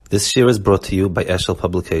This year is brought to you by Eshel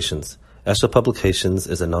Publications. Eshel Publications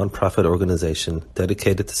is a non-profit organization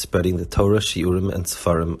dedicated to spreading the Torah, Shiurim, and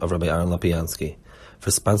Sefarim of Rabbi Aaron Lapiansky. For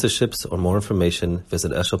sponsorships or more information,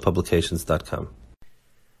 visit eshelpublications.com.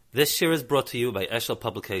 This year is brought to you by Eshel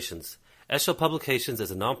Publications. Eshel Publications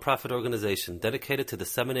is a non-profit organization dedicated to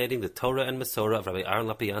disseminating the Torah and Masorah of Rabbi Aaron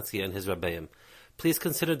Lapiansky and his Rebbeim. Please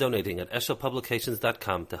consider donating at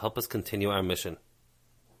eshelpublications.com to help us continue our mission.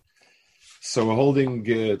 So we're holding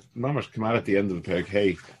Mamash come out at the end of the Perek.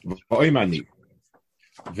 Hey, v'oimani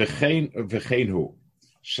v'chein hu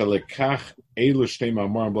shelekach elu shtei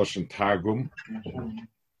ma'amorim b'lashon targum.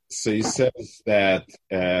 So he says that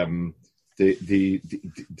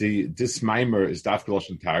this mimer is dafka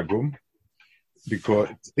b'lashon targum because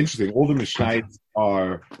it's interesting. All the Mishnayos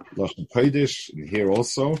are b'lashon kodesh, and here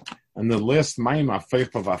also, and the last mimer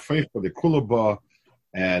afeichpa the kulaba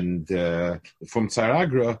and from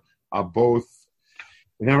Tzaragra are both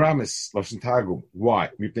in Aramis, Lashon Targum. Why?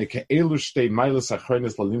 These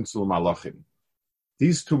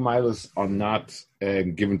two milas are not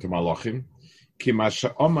given to Malachim.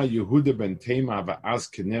 Kimasha Oma Yehuda ben Tema va'az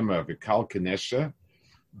kenema v'kal kenesha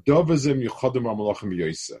dovazim yuchodem Malachim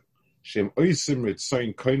yoysa shem oisim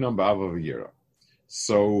ritzayin koinam ba'ava v'yira.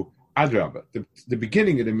 So Adrabah, the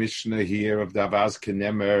beginning of the Mishna here of the Avaz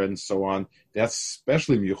Kenemer and so on, that's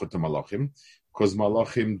especially Miyuchot to Malachim, because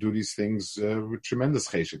Malachim do these things with tremendous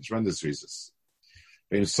chesed, tremendous reasons.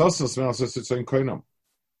 In Sosnas Menas Tzitzayin Koinam,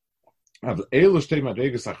 Av Elu Shtei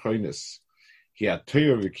Madregas Achronis, Ki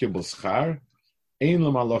HaTorah V'Kibul Schar, Ein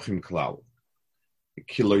Lo Malachim Klal.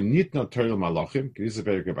 Ki Lo Nitna Torah Malachim, Ki This is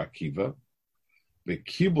Perek Akiva,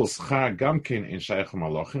 V'Kibul Schar Gam Kein Ein Shaykh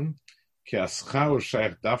Malachim, Ki HaSchar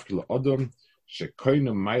Shaykh Dafke LaOdom,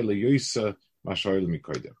 Shekoinam Maile Yoysa Mashoil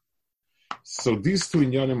Mikoidem. So these two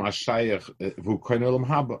inyanim are shayach who koin olam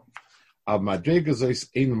haba. Al madrega zois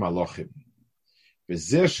ein malachim.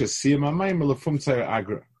 V'zeh shesiyam amayim elefum tzayir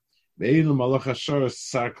agra. Ve'eil malach ashar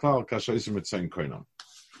sar klal kashoysim etzayin koinam.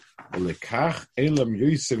 V'lekach elam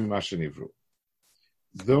yoysim imashenivru.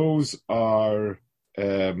 Those are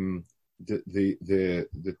the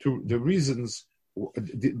reasons.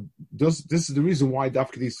 This is the reason why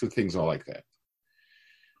dafka these two things are like that.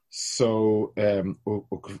 So, so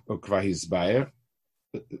he's going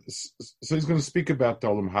to speak about the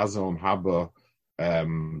Olam Haza, Olam Haba,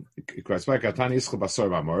 Katani Ischel Basar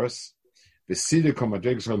Mamoris, Vesida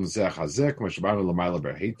Komadregs Olam Zech Hazek, Mashbanu Lamaila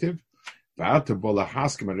Berhetiv, Va'ata Bola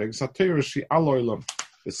Hask Madregs Hatera Shi Aloilam,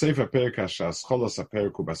 the Sefer Perek Hashas Cholas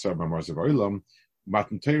Aperku Basar Mamoris of Oilam.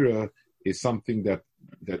 Matan Torah is something that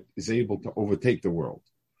is able to overtake the world.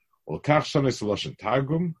 Olkach Shanis Lashon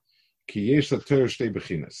Targum. Ki yesh l'Torah shtei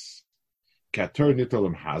bechinas. Ki HaTorah nit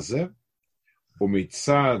olam hazeh,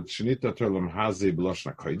 umitzad shenit HaTorah olam hazeh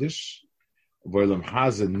b'lashon hakodesh, v'olam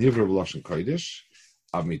hazeh nivra b'lashon kodesh,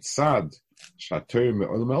 amitzad sh'HaTorah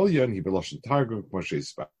me'olam elyon hi b'lashon targum k'mo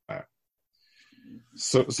she'isbar.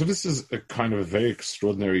 So this is a kind of a very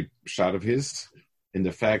extraordinary shot of his, in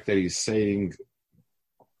the fact that he's saying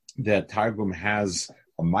that Targum has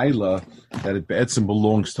a maila that it be'etzim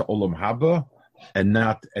belongs to olam haba, and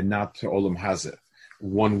not to Olam Hazeh.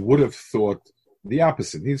 One would have thought the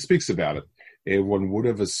opposite. He speaks about it. One would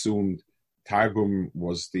have assumed Targum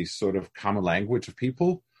was the sort of common language of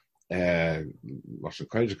people. Lashon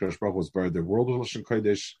Kodesh, Kadosh Baruch Hu was buried the world with Lashon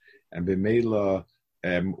Kodesh, and B'meila,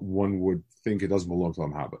 one would think it doesn't belong to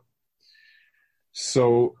Olam Haba.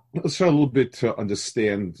 So let's try a little bit to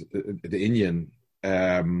understand the Indian.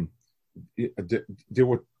 There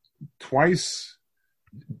were twice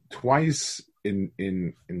in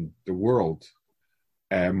the world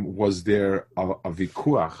was there a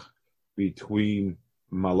vikuach between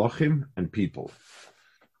malachim and people.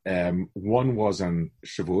 One was on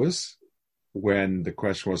Shavuos, when the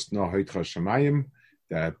question was no hoitcha shemayim,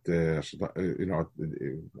 that Kadosh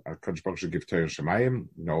Baruch Hu should give Torah shemayim,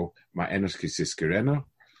 ma enos kisis kirena.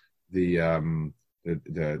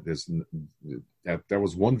 There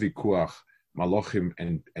was one vikuach, malachim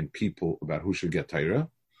and people, about who should get Torah.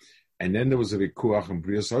 And then there was a vikuach in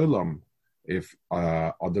Brias Olam if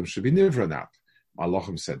Adam should be nivra or not.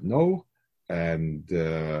 Malachim said no, and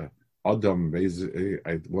Adam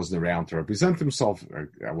wasn't around to represent himself.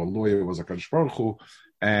 Our lawyer was a Kadosh Baruch Hu,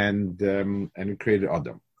 and he created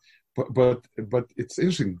Adam. But it's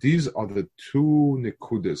interesting. These are the two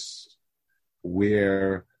nekudas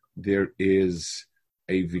where there is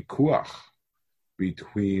a vikuach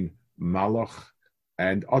between Malach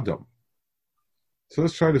and Adam. So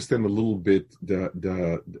let's try to understand a little bit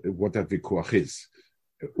the what that vikuach is.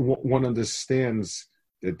 One understands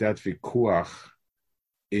that vikuach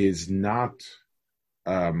is not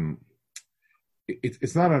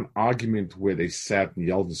it's not an argument where they sat and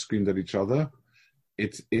yelled and screamed at each other.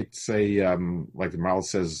 It's a like the Maral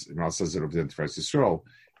says it of the Enterprise Yisrael.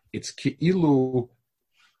 It's ki'ilu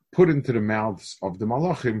put into the mouths of the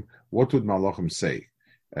malachim. What would malachim say?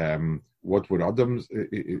 What would Adam?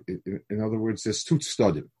 In other words, there's two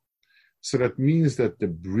studim. So that means that the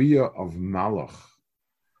bria of malach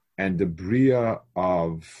and the bria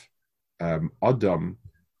of Adam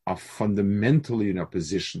are fundamentally in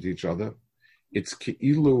opposition to each other. It's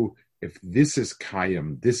ki'ilu, if this is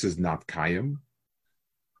kayim, this is not kayim,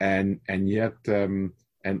 and yet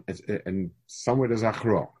and somewhere there's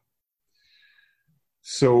achra.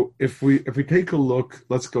 So if we take a look,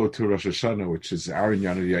 let's go to Rosh Hashanah, which is our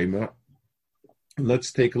Inyan Yoma.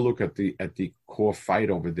 Let's take a look at the core fight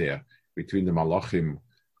over there between the Malachim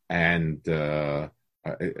and Adam,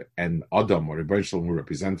 or Rebbeinu Shalom, who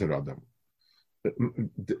represented Adam.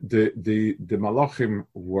 The Malachim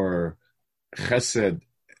were Chesed,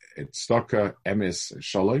 Tzedakah, Emes, and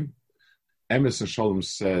Shalom. Emes and Shalom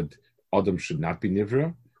said Adam should not be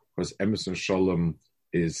Nivra, because Emes and Shalom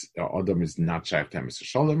Adam is not shaykh to Emes and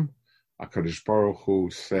Shalom. HaKadosh Baruch Hu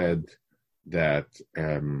said that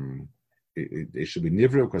they should be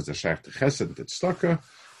Nivra because they're shaykh to Chesed and Tzedakah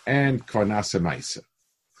and Kvanasa Maisa.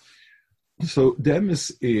 So the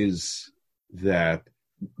Emes is that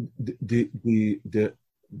the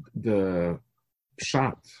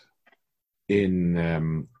pshat in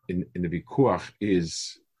the Vikuach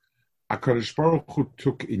is HaKadosh Baruch Hu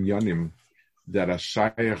took inyanim that are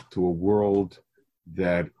shaykh to a world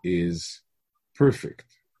that is perfect,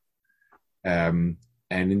 and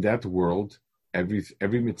in that world, every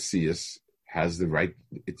mitzias has the right,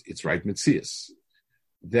 its right mitzias.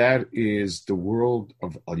 That is the world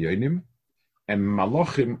of Alyonim, and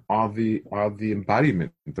Malachim are the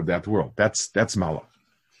embodiment of that world. That's Malach.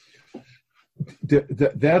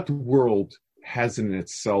 That world has in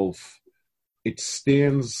itself, it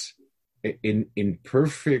stands in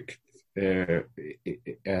perfect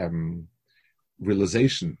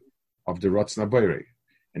realization of the Ratzon HaBorei.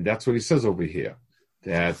 And that's what he says over here,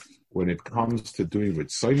 that when it comes to doing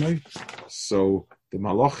Ritzonai, so the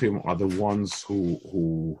Malachim are the ones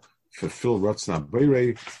who fulfill Ratzon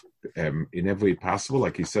HaBorei in every way possible,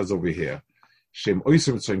 like he says over here. Shem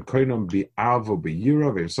oisem tzon koinam bi'avo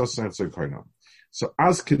bi'yira ve'imsosan tzon koinam. So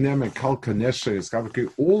as kenem and kal kanesha is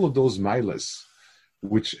all of those milas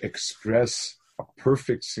which express a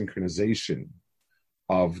perfect synchronization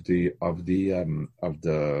of the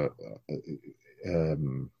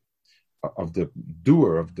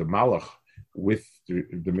doer of the malach with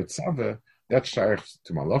the mitzvah, that's shaykh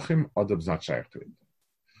to malachim. Adam's not shaykh to it.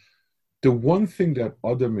 The one thing that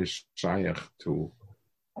Adam is shaykh to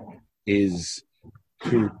is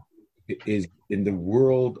in the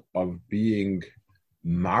world of being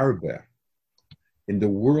marbe, in the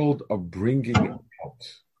world of bringing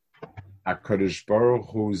out HaKadosh Baruch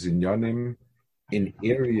Hu's inyanim in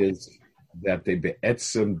areas that they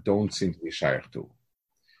be'etzem don't seem to be shaykh to.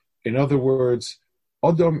 In other words,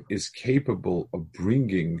 Adam is capable of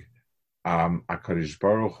bringing HaKadosh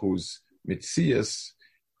Baruch Hu's mitzias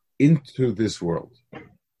into this world.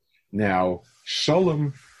 Now,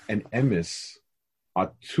 Shalom and Emes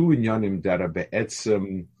are two inyanim that are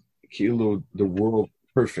be'etzem kilu, the world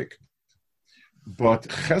perfect. But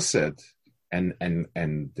Chesed and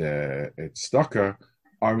Tzedakah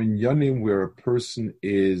are inyanim where a person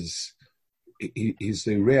he's a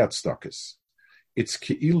reat tzedakahs. It's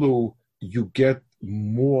ki'ilu, you get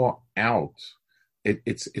more out.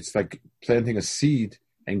 It's like planting a seed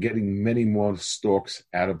and getting many more stalks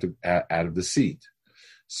out of the seed.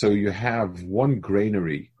 So you have one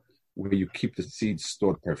granary where you keep the seeds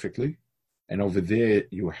stored perfectly, and over there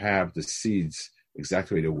you have the seeds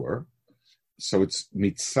exactly where they were. So it's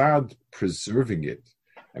mitzad preserving it,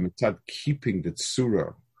 and mitzad keeping the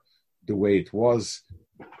tzura the way it was.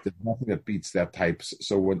 There's nothing that beats that type.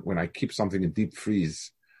 So when I keep something in deep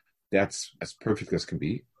freeze, that's as perfect as can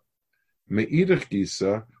be. Me'idach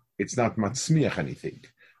gisa, it's not matzmiach anything.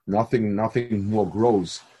 Nothing more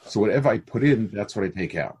grows. So whatever I put in, that's what I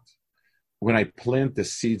take out. When I plant the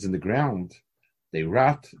seeds in the ground, they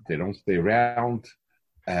rot, they don't stay around.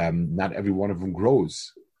 Not every one of them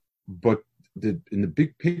grows. But in the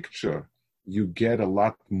big picture, you get a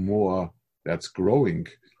lot more that's growing.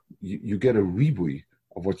 You get a ribui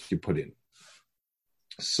of what you put in.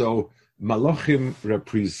 So Malachim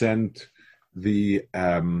represent the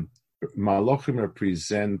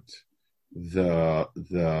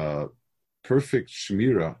perfect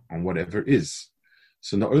shmira on whatever is.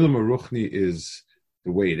 So the Olam Aruchni is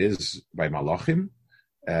the way it is by Malachim.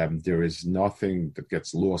 There is nothing that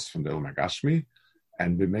gets lost from the Olam Agashmi,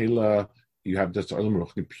 and B'meila you have just Olam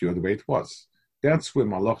Ruchni pure the way it was. That's where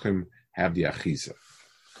Malachim have the Achiza.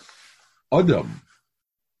 Adam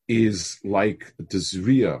is like the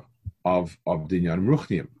Zriya of the Inyan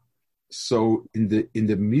Ruchniim. So in the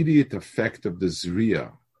immediate effect of the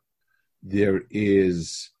Zriya, there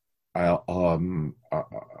is what's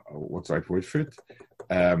the right word for it?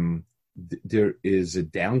 There is a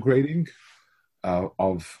downgrading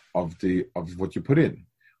of what you put in.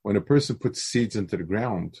 When a person puts seeds into the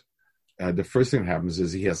ground, the first thing that happens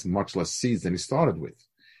is he has much less seeds than he started with.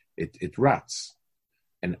 It rots,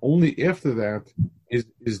 and only after that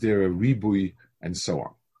is there a ribui and so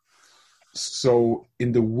on. So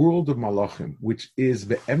in the world of Malachim, which is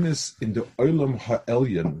the emes in the Olam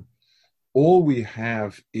Ha'elyon, all we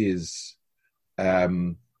have is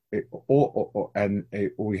we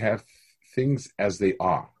have things as they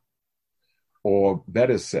are, or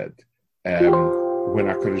better said, when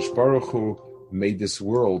HaKadosh Baruch Hu made this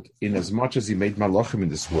world, in as much as He made Malachim in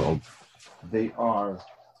this world, they're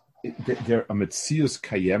a Metzius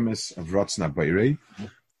Kayemis of Ratzon HaBorei,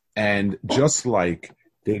 and just like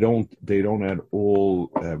they don't at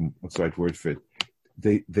all what's the right word for it?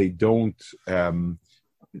 They don't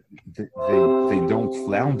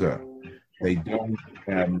flounder. It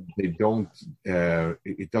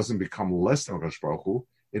doesn't become less than HaKadosh Baruch Hu.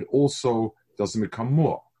 It also doesn't become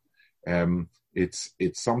more. It's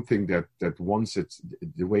something that once it's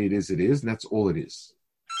the way it is, and that's all it is.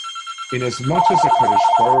 In as much as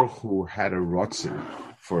HaKadosh Baruch Hu had a Ratzon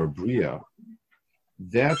for a Bria,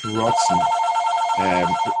 that Ratzon.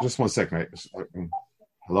 Just 1 second.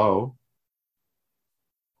 Hello?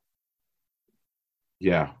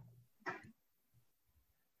 Yeah.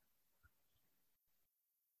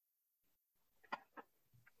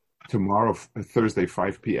 Tomorrow, Thursday,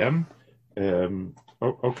 5 p.m.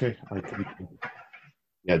 Okay.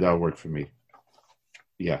 Yeah, that'll work for me.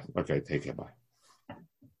 Yeah, okay, take care, bye.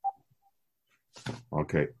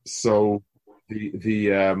 Okay, so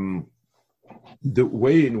the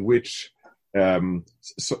way in which what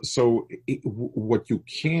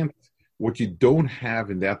you don't have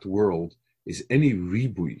in that world is any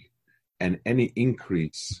ribui and any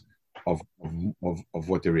increase of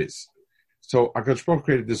what there is. So HaKadosh Baruch Hu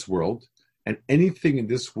created this world, and anything in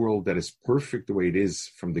this world that is perfect the way it is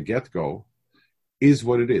from the get-go is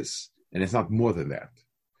what it is, and it's not more than that.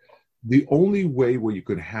 The only way where you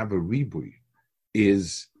could have a ribui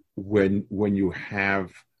is when you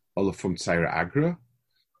have from Tzaira Agra,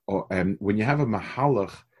 or when you have a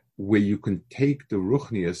mahalach where you can take the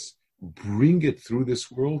ruchnius, bring it through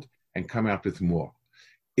this world, and come out with more.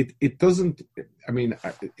 It doesn't. I mean,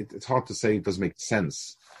 it's hard to say. It doesn't make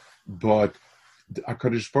sense, but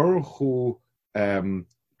HaKadosh Baruch Hu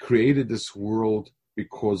created this world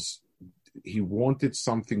because He wanted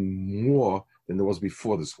something more than there was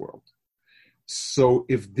before this world. So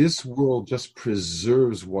if this world just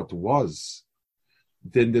preserves what was,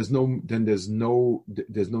 then there's no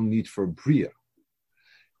need for a bria.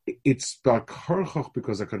 It's bakarchach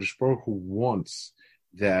because HaKadosh Baruch Hu wants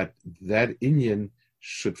that inyan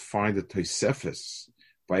should find a toisefes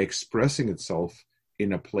by expressing itself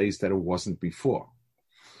in a place that it wasn't before.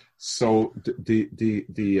 So the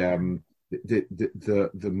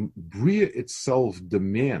bria itself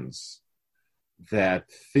demands that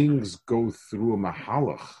things go through a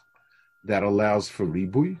mahalach that allows for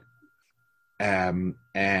ribui. And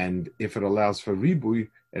if it allows for ribui,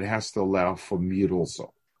 it has to allow for mir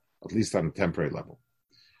also, at least on a temporary level.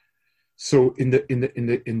 So in Brias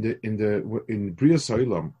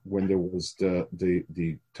Olam, when there was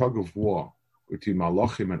the tug of war between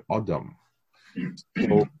Malachim and Adam,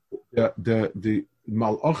 so the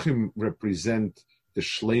Malachim represent the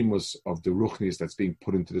shleimus of the ruchnis that's being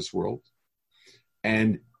put into this world,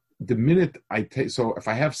 and the minute so if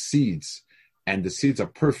I have seeds. And the seeds are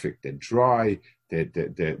perfect, they're dry,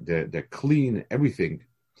 they're clean, everything.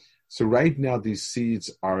 So right now these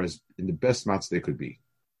seeds are in the best mats they could be.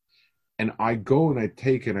 And I go and I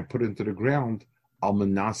take and I put it into the ground,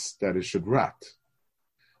 almanas that it should rot.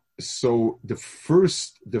 So the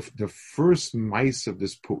first mice of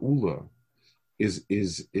this pa'ula is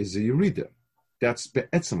a yerida. That's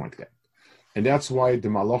be'etzem like that. And that's why the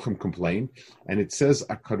malachim complain. And it says,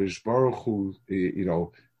 HaKadosh Baruch Hu,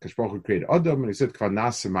 Kadosh Baruch Hu created Adam, and He said,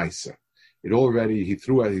 "Kvanase Maisa." He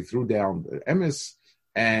threw down the emes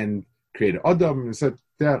and created Adam, and He said,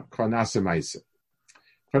 "There, Kvanase Maisa."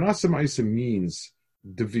 Kvanase Maisa means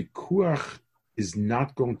the vikuach is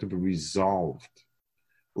not going to be resolved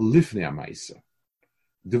lifnei Maisa.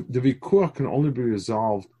 The vikuach can only be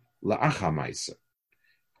resolved la'acha Maisa,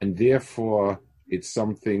 and therefore it's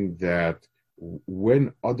something that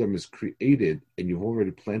when Adam is created and you've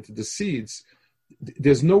already planted the seeds,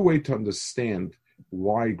 there's no way to understand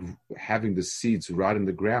why having the seeds rot in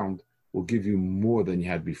the ground will give you more than you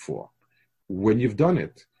had before. When you've done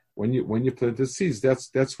it, when you plant the seeds,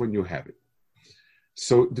 that's when you have it.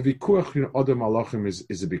 So the vikuach in Adam Malachim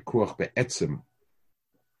is a vikuach be'etzim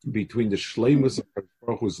between the shleimus of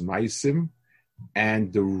Baruch Hu's maisim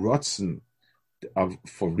and the rotzen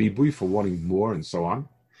for ribui, for wanting more and so on.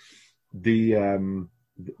 It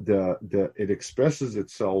expresses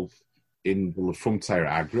itself in the Lefum Tzair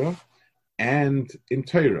Agra and in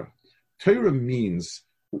Torah. Torah means,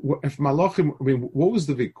 if Malachim, what was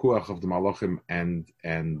the vikuach of the Malachim and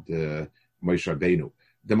Moshe Rabbeinu?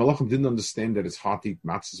 The Malachim didn't understand that it's hard to eat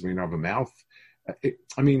matzahs when you have a mouth.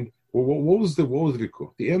 What was the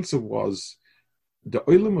vikuach? The answer was the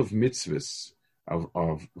olam of mitzvahs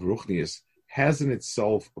of Ruchnius has in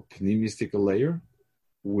itself a pneumistic layer,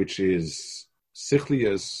 which is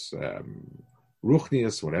sichlius,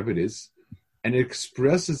 Ruchnius, whatever it is, and it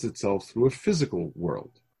expresses itself through a physical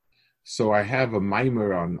world. So I have a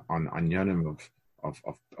mimer on Yanim of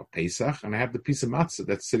Pesach, and I have the piece of matzah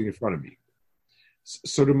that's sitting in front of me.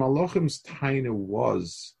 So the Malachim's taina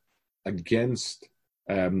was against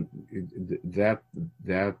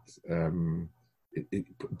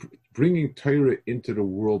bringing Torah into the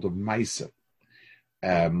world of Maisa,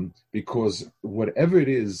 because whatever it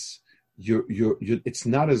is, it's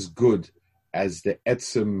not as good as the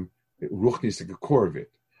etzem ruchnistic core of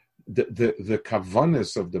it. The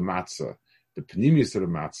kavanas of the matzah, the pneumius of the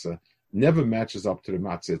matzah, never matches up to the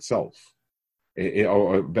matzah itself.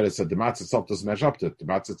 Or better said, the matzah itself doesn't match up to it. The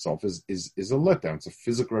matzah itself is a letdown. It's a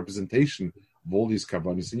physical representation of all these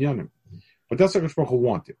kavanas and yanim. But that's what Kadosh Baruch Hu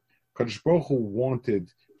wanted. Kadosh Baruch Hu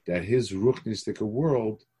wanted that his ruchnistic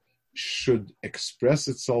world should express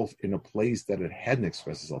itself in a place that it hadn't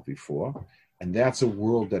expressed itself before, and that's a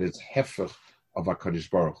world that is hefech of HaKadosh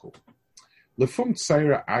Baruch Hu. Lefum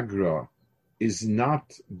Tzaira Agra is not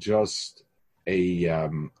just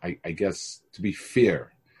I guess, to be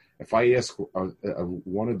fair. If I ask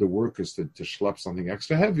one of the workers to schlep something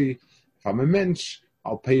extra heavy, if I'm a mensch,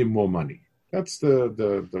 I'll pay him more money. That's the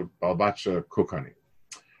Balbacha Kukani.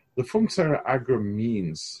 Lefum Tzaira Agra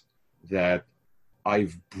means that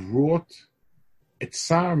I've brought,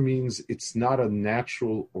 Etzar means it's not a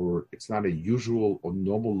natural or it's not a usual or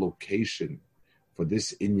normal location for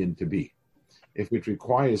this Inyan to be. If it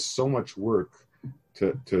requires so much work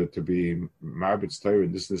to be Marbitz Torah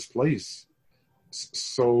in this place,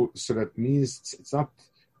 so that means it's not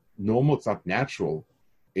normal, it's not natural.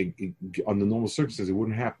 Under normal circumstances, it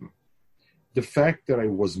wouldn't happen. The fact that I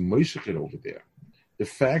was Moishechid over there, the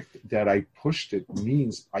fact that I pushed it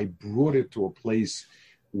means I brought it to a place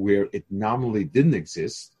where it nominally didn't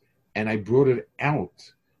exist, and I brought it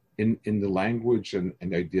out in the language and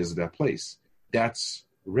ideas of that place. That's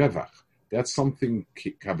Revach. That's something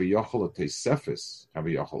Kaviyachol or Teisefis,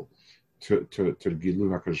 Kaviyachol, to Gilu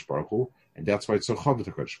HaKadosh Baruch Hu, and that's why it's so Chavet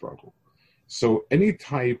HaKadosh Baruch Hu. So any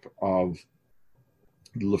type of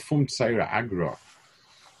Lefum Tzaira Agra,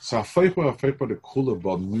 so Afeipa the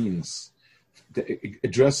Kulaba means, it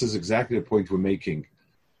addresses exactly the point we're making.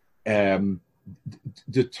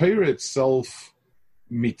 The Torah itself,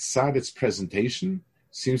 mitzad its presentation,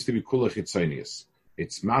 seems to be kula chitzonius.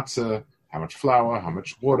 It's matzah, how much flour, how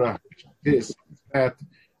much water, how much this, that.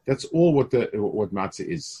 That's all what matzah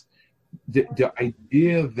is. The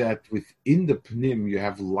idea that within the pnim you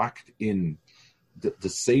have locked in the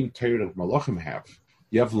same Torah that Malachim have,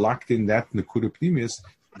 you have locked in that nekuda pnimis.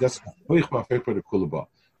 That's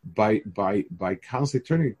by constantly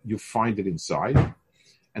turning, you find it inside.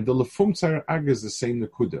 And the Lefum Tzaira Agra is the same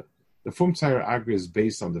nekuda. The Lefum Tzaira Agra is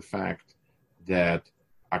based on the fact that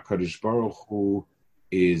HaKadosh Baruch Hu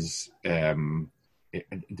is that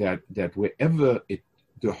wherever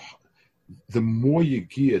the more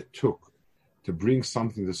Yegiya it took to bring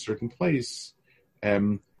something to a certain place,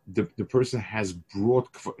 the person has brought.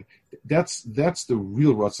 That's the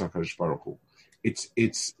real Ratzon HaKadosh Baruch Hu. It's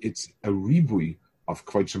a ribui of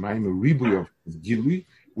Kvod Shemayim, a ribui of Gilui,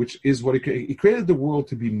 which is what he created the world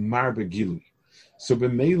to be Marba Gilui. So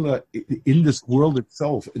B'meila, in this world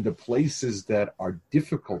itself, in the places that are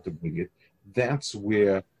difficult to bring it, that's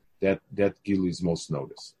where that Gilui is most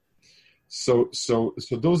noticed. So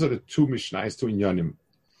those are the two Mishnayos, two Inyanim.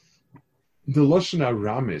 The Lashon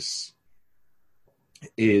Aramis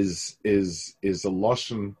is a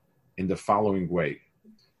Lashon in the following way.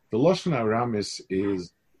 The Lashon Aramis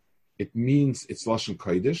means it's Lashon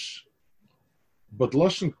Kodesh, but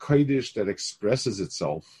Lashon Kodesh that expresses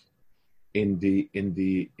itself in the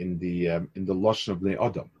Lashon of Bnei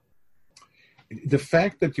Adam. the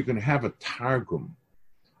fact that you can have a Targum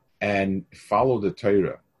and follow the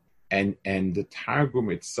Torah, and the Targum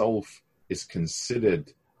itself is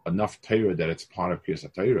considered enough Torah that it's part of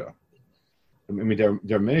Pirsat Torah. I mean,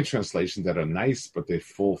 there are many translations that are nice, but they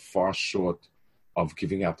fall far short of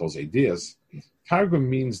giving out those ideas. Targum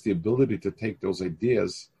means the ability to take those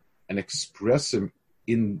ideas and express them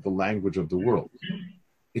in the language of the world.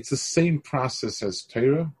 It's the same process as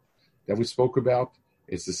Torah that we spoke about.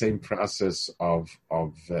 It's the same process of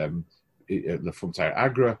Lefum Tzar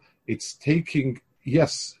Agra. It's taking,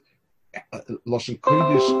 yes, Lashon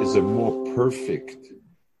Kodesh is a more perfect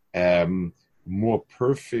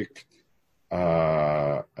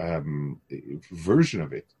version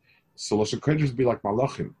of it. So Lashon Kodesh would be like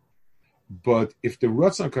Malachim. But if the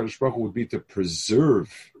Ratzon HaKadosh Baruch Hu would be to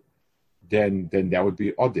preserve, then that would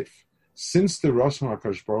be Odif. Since the Ratzon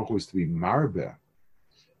HaKadosh Baruch Hu is to be Marbe,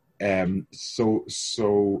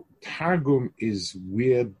 so Targum is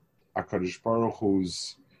where HaKadosh Baruch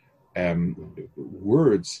Hu's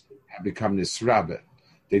words have become Nisrabe.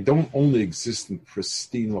 They don't only exist in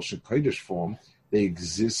pristine Lashon Kodesh form; they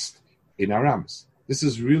exist in Arams. This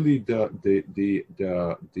is really the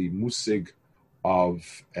musig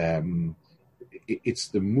of it's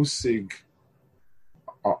the musig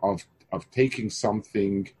of taking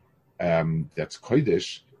something that's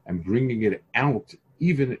Kodesh and bringing it out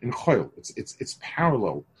even in Choil. It's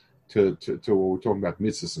parallel to what we're talking about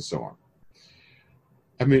mitzvahs and so on.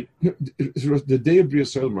 I mean, the day of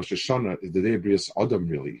Brias Olam, Rosh Hashanah, the day of Brias Adam,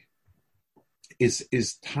 really, is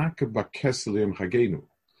Taka B'Kesel Chagenu.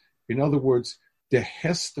 In other words, the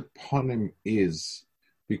hest upon him is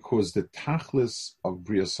because the tachlis of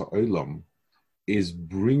Brias Olam is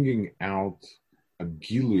bringing out a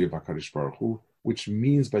gilui of HaKadosh Baruch Hu, which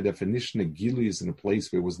means by definition a gilui is in a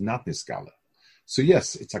place where it was not niskala. So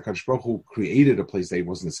yes, it's HaKadosh Baruch Hu created a place that it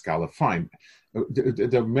wasn't niskala. Fine,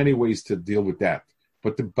 there are many ways to deal with that.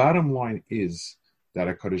 But the bottom line is that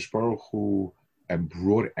HaKadosh Baruch Hu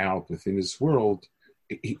brought out within his world.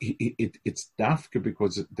 It's dafka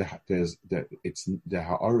because the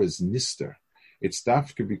ha'ara is nister. It's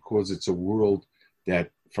dafka because it's a world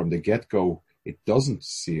that from the get-go it doesn't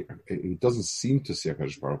seem to see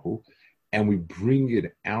HaKadosh Baruch Hu, and we bring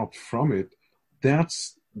it out from it.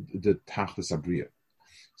 That's the tachlis abriya.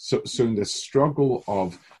 So in the struggle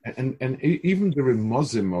of and even the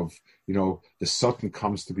remuzim of the Satan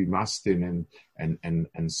comes to be mastin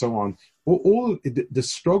and so on. All the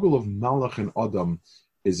struggle of Malach and Adam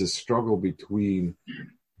is a struggle between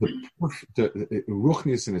the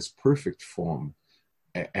ruchnius in its perfect form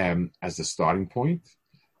as the starting point,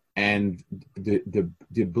 and the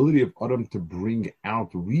ability of Adam to bring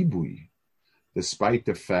out ribui, despite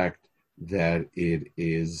the fact that it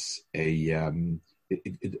is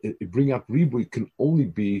it bring out ribui can only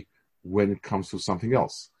be when it comes to something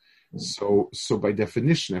else. So by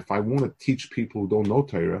definition, if I want to teach people who don't know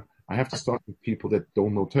Torah, I have to start with people that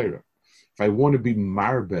don't know Torah. If I want to be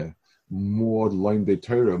marbe, more loimdei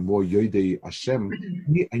Torah, more yoidei Hashem,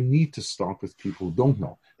 I need to start with people who don't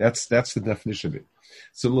know. That's the definition of it.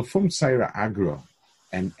 So lefum tzayra agra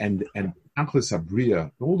and Achlis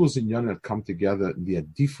Abriya, all those inyanim that come together, the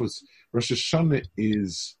adifus. Rosh Hashanah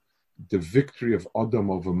is the victory of Adam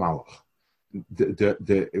over Malach. The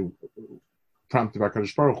prompt of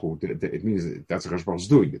HaKadosh Baruch Hu, it means that's what HaKadosh Baruch Hu is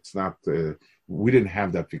doing. It's not, we didn't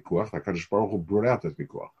have that vikuach. HaKadosh Baruch Hu brought out that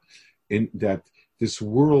vikuach. In that this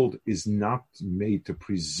world is not made to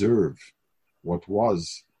preserve what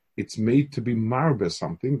was, it's made to be marbe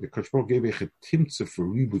something. The HaKadosh Baruch Hu gave a chetimtze for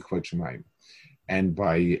ribu kvod shemayim. And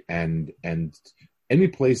any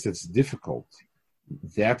place that's difficult,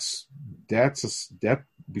 that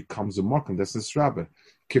becomes a mokum. That's the srabah.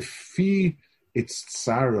 Kefi it's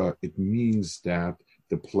tzara. It means that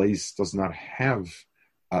the place does not have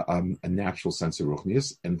a natural sense of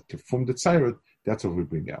ruchnius, and from the tzara, that's what we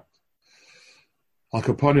bring out. Al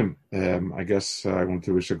kaponim. I guess I want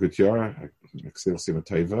to wish a good year. Can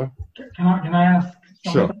I ask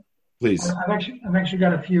something? Sure. Please. I've actually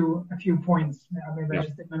got a few points. Maybe I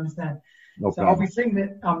just didn't understand. No so problem. are we saying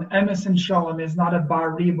that emes and shalom is not a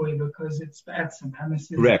bar ribui because it's etzem? Emes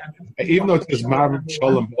is correct. Even though it is marb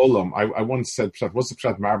shalom olam, I once said, what's the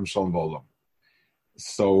pshat marb shalom olam?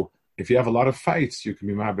 So if you have a lot of fights, you can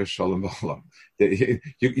be marb shalom olam.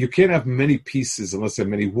 You can't have many pieces unless there are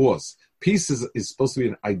many wars. Pieces is supposed to be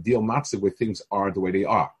an ideal matzah where things are the way they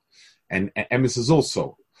are, and emes is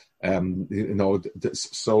also.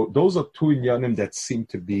 So those are two inyanim that seem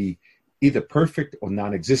to be either perfect or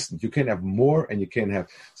non-existent. You can't have more, and you can't have.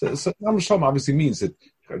 So shalom obviously means it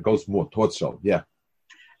goes more towards shalom. Yeah.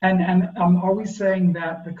 And are we saying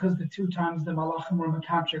that because the two times the Malachim were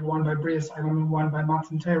Makapchik, one by Brias Olam and one by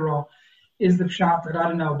Matan Torah, is the pshat that, I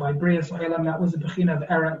don't know, by Brias Olam that was a Bechina of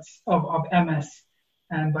Eretz, of Emes,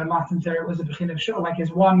 and by Matan Torah it was a Bechina of Shul? Like,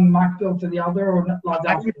 is one makbil to the other, or not?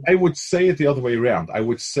 I would say it the other way around. I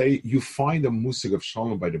would say you find a musig of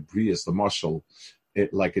Shalom by the Brias, the Mashal,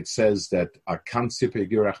 like it says that Akansipe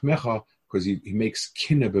Girach Mecha, because he makes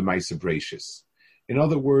kinna b'maisa bracious. In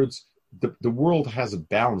other words, the world has a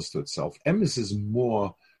balance to itself. Emes is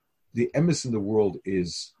more, the emes in the world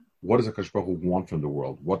is, what does HaKadosh Baruch Hu want from the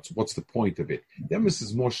world? What's the point of it? The emes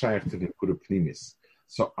is more shaykh to the Nekuda Pnimis.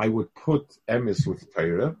 So I would put emes with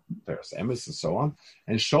Torah, there's emes and so on,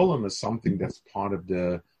 and Shalom is something that's part of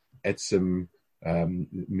the etzem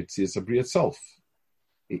Mitzias Abri itself.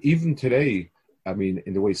 Even today, I mean,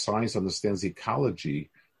 in the way science understands ecology,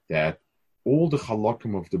 that all the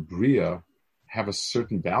halakim of the Bria have a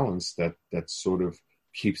certain balance that sort of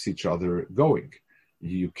keeps each other going.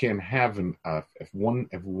 You can't have if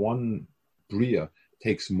one Bria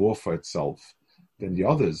takes more for itself than the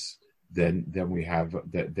others, then we have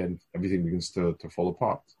then everything begins to fall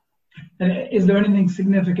apart. And is there anything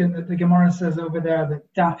significant that the Gemara says over there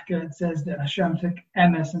that Dafka, it says that Hashem took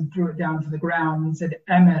Emes and threw it down to the ground and said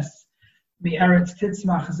Emes the Eretz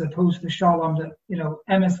Titzmach as opposed to Shalom, that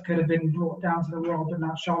Emes could have been brought down to the world but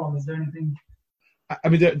not Shalom? Is there anything? I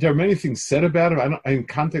mean, there are many things said about it. In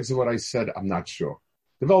context of what I said, I'm not sure.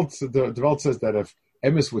 The Welt says that if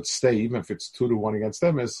Emes would stay, even if it's 2-1 against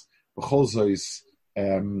Emes, Emes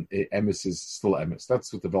is still Emes.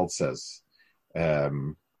 That's what the Welt says.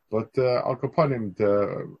 But I'll go upon him.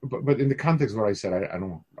 But in the context of what I said, I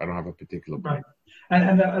don't have a particular point. Right.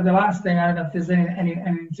 And the last thing, I don't know if there's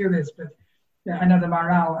anything to this, but I know the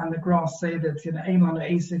Maral and the Gross say that Eilan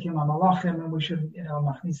Eisikim Malachim, and we should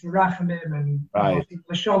Machnisi Rachamim and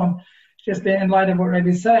Shalom. Just in light of what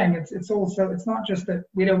Rebbe's saying, it's also, it's not just that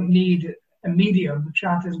we don't need a medium. The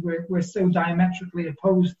chat is we're so diametrically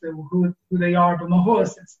opposed to who they are, but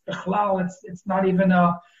Mahus, it's the Chalal, it's not even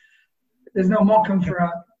there's no mokum for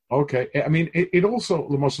a. Okay, I mean, it also,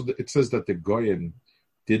 it says that the Goyen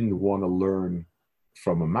didn't want to learn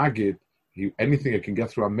from a Maggid. Anything that can get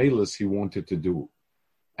through a Melis, he wanted to do.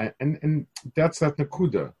 And that's that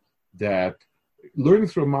Nakuda, that learning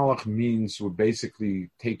through a Malach means we're basically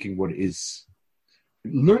taking what is.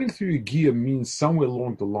 Learning through Yigiyah means somewhere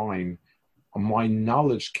along the line, my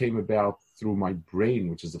knowledge came about through my brain,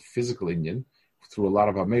 which is a physical Indian, through a lot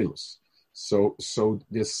of Amelus. So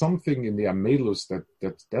there's something in the Amelus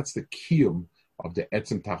that's the kiyum of the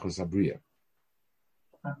Etzem Tachas Abriya.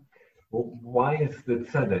 Well, why is the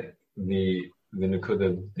tzedek the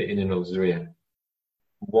Nekuda, the Inin of Zriya?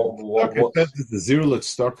 What the Zirulat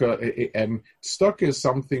Staka? Staka is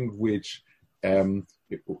something which you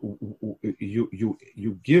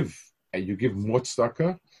give more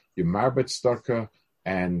Staka, you marbet Staka,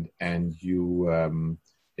 and you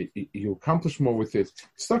accomplish more with it.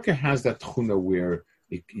 Tzedakah has that tchuna where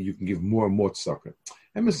you can give more and more tzedakah.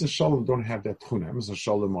 Emes and Shalom don't have that tchuna. Emes and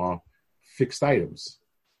Shalom are fixed items.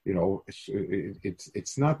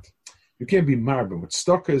 It's not. You can't be marbim. But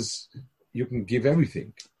tzedakahs, you can give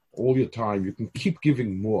everything, all your time. You can keep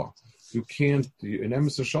giving more. You can't. In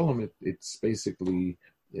Emes and Shalom, it's basically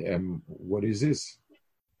what is this?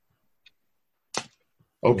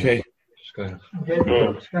 Okay. So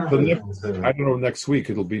I don't know, next week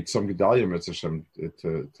it'll be some Gedalia Mitzvah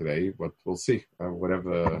today, but we'll see.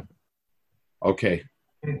 Whatever. Okay.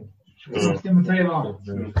 Good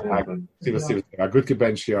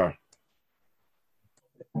bench here.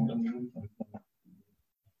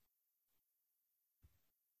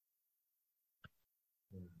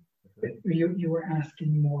 You were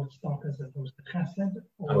asking more stock as opposed to chesed?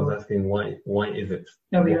 I was asking why is it?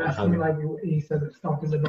 No, you're asking like he said that stock is a